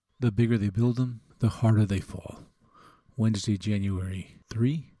The bigger they build them, the harder they fall. Wednesday, January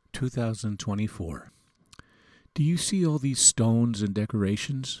 3, 2024. Do you see all these stones and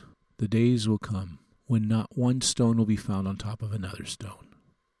decorations? The days will come when not one stone will be found on top of another stone.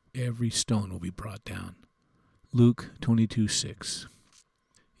 Every stone will be brought down. Luke 22:6.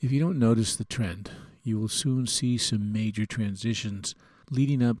 If you don't notice the trend, you will soon see some major transitions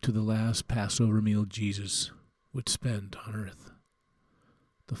leading up to the last Passover meal Jesus would spend on earth.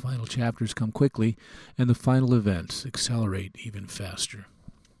 The final chapters come quickly, and the final events accelerate even faster.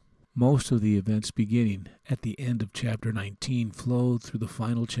 Most of the events beginning at the end of chapter 19 flow through the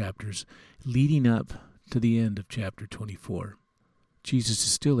final chapters, leading up to the end of chapter 24. Jesus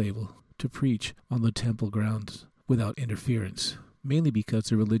is still able to preach on the temple grounds without interference, mainly because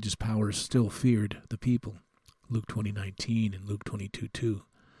the religious powers still feared the people. Luke 20:19 and Luke 22:2.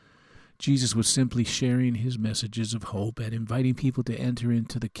 Jesus was simply sharing his messages of hope and inviting people to enter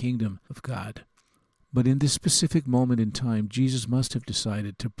into the kingdom of God. But in this specific moment in time, Jesus must have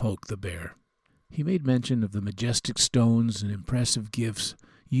decided to poke the bear. He made mention of the majestic stones and impressive gifts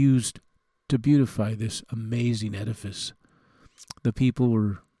used to beautify this amazing edifice. The people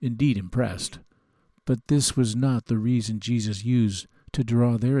were indeed impressed, but this was not the reason Jesus used to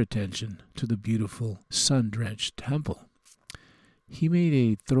draw their attention to the beautiful, sun-drenched temple. He made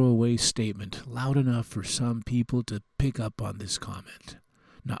a throwaway statement loud enough for some people to pick up on this comment.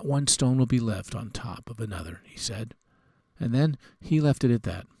 Not one stone will be left on top of another, he said. And then he left it at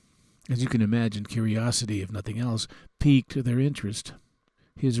that. As you can imagine, curiosity, if nothing else, piqued their interest.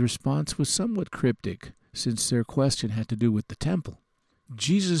 His response was somewhat cryptic, since their question had to do with the temple.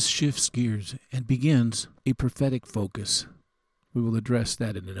 Jesus shifts gears and begins a prophetic focus. We will address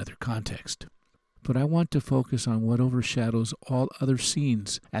that in another context. But I want to focus on what overshadows all other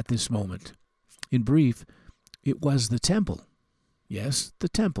scenes at this moment. In brief, it was the temple. Yes, the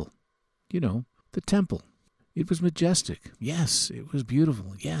temple. The temple. It was majestic. Yes, it was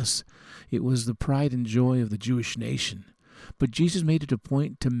beautiful. Yes, it was the pride and joy of the Jewish nation. But Jesus made it a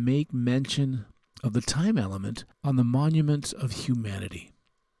point to make mention of the time element on the monuments of humanity.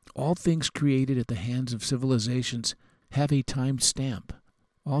 All things created at the hands of civilizations have a time stamp.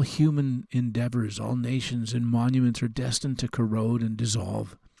 All human endeavors, all nations and monuments are destined to corrode and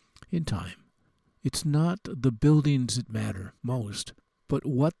dissolve in time. It's not the buildings that matter most, but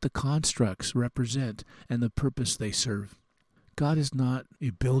what the constructs represent and the purpose they serve. God is not a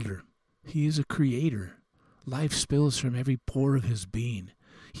builder. He is a creator. Life spills from every pore of his being.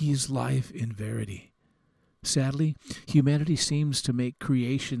 He is life in verity. Sadly, humanity seems to make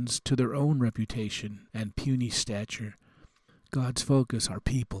creations to their own reputation and puny stature. God's focus are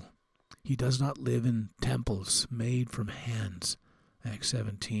people. He does not live in temples made from hands. Acts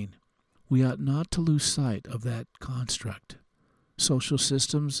 17. We ought not to lose sight of that construct. Social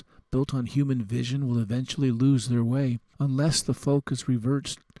systems built on human vision will eventually lose their way unless the focus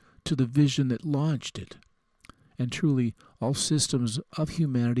reverts to the vision that launched it. And truly, all systems of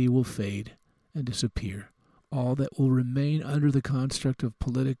humanity will fade and disappear. All that will remain under the construct of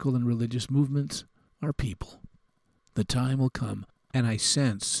political and religious movements are people. The time will come, and I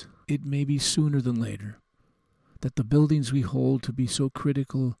sense it may be sooner than later, that the buildings we hold to be so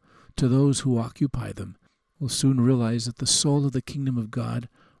critical to those who occupy them will soon realize that the soul of the kingdom of God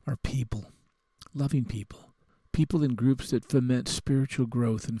are people, loving people, people in groups that foment spiritual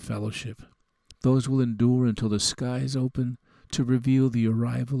growth and fellowship. Those will endure until the skies open to reveal the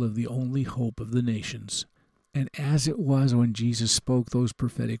arrival of the only hope of the nations. And as it was when Jesus spoke those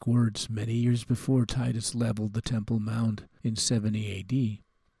prophetic words many years before Titus leveled the Temple Mount in 70 A.D.,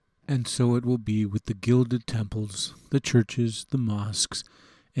 and so it will be with the gilded temples, the churches, the mosques,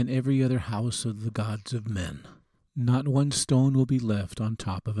 and every other house of the gods of men. Not one stone will be left on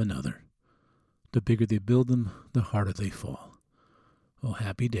top of another. The bigger they build them, the harder they fall. Oh,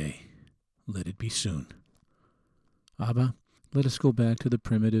 happy day. Let it be soon. Abba, let us go back to the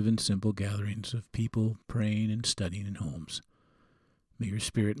primitive and simple gatherings of people praying and studying in homes. May your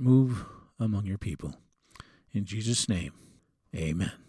Spirit move among your people. In Jesus' name, amen.